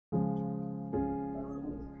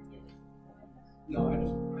No, I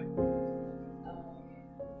just.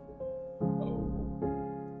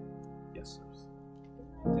 Yes.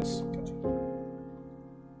 Yes. Gotcha.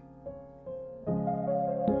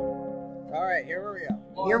 All right, here we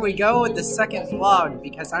go. Here we go with the second vlog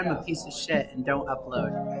because I'm a piece of shit and don't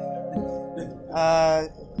upload.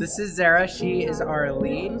 This is Zara. She is our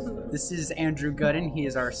lead. This is Andrew Gooden. He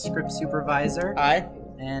is our script supervisor. Hi.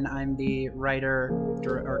 And I'm the writer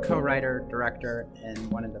or co-writer, director, and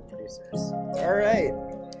one of the producers. All right.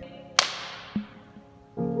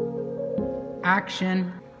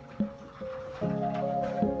 Action.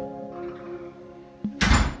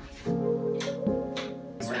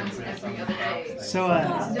 So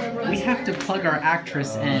we have to plug our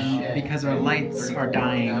actress in because our lights are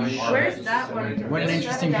dying. Where's that one? What an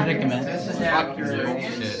interesting predicament. Fuck your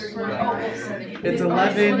bullshit. It's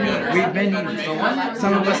 11. We've been.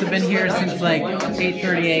 Some of us have been here since like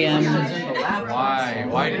 8:30 a.m. Why?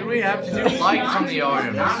 Why did we have to do lights on the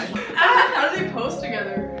audience? How do they pose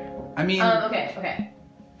together? I mean. Okay.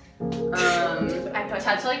 I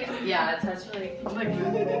touch like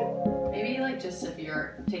maybe like just if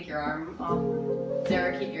take your arm off.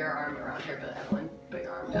 Sarah, keep your arm around her, but Evelyn, put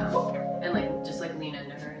your arm down and like just like lean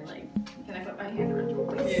into her and like. Can I put my hand around your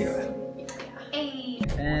waist? Yeah, go ahead. Hey.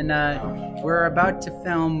 And we're about to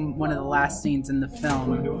film one of the last scenes in the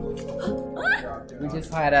film. We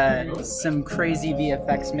just had some crazy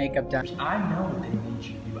VFX makeup done. I know they made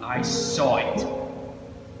you. I saw it.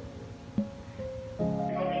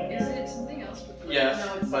 Is it something else? Yes,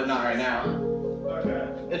 No, but not right now.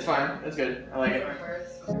 It's fine. It's good. I like it.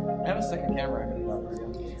 I have a second camera I can borrow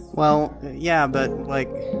again. Well, yeah, but like,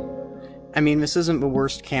 I mean, this isn't the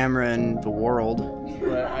worst camera in the world.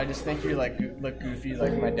 But I just think you like look goofy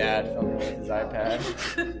like my dad filming with his iPad.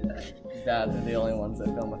 His dads are the only ones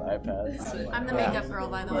that film with iPads. I'm the makeup girl,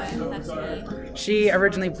 by the way. That's me. She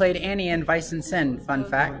originally played Annie in Vice and Sin. Fun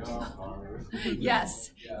fact.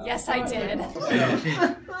 Yes. Yes, I did.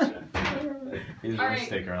 He's a risk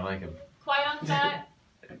taker. I like him. Quiet on set.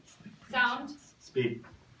 Sound. Speed.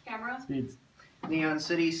 Camera. Speeds. Neon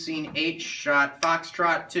City, Scene H, shot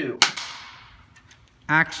Foxtrot 2.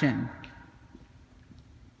 Action.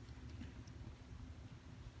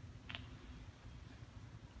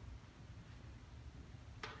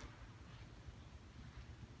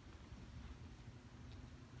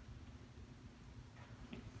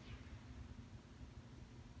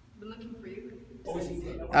 Been looking for you.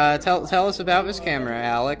 Tell us about this camera,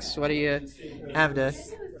 Alex. What do you have to...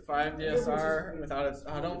 5 DSR without its.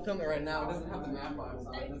 I don't film it right now. It doesn't have the map on it,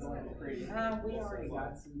 so it doesn't look pretty. We already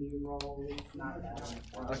got some B-roll. Not bad.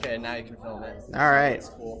 Okay, now you can film it. All right. It's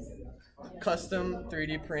cool. Custom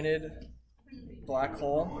 3D printed black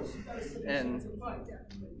hole and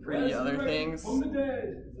pretty other things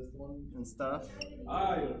and stuff.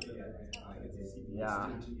 Yeah.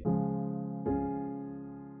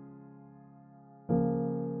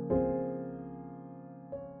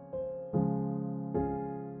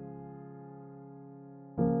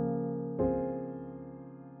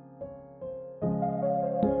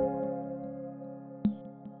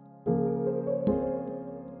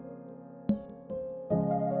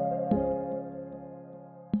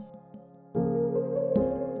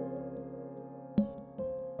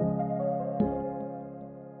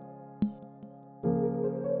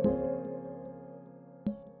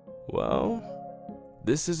 Well,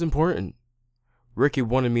 this is important. Ricky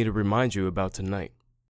wanted me to remind you about tonight.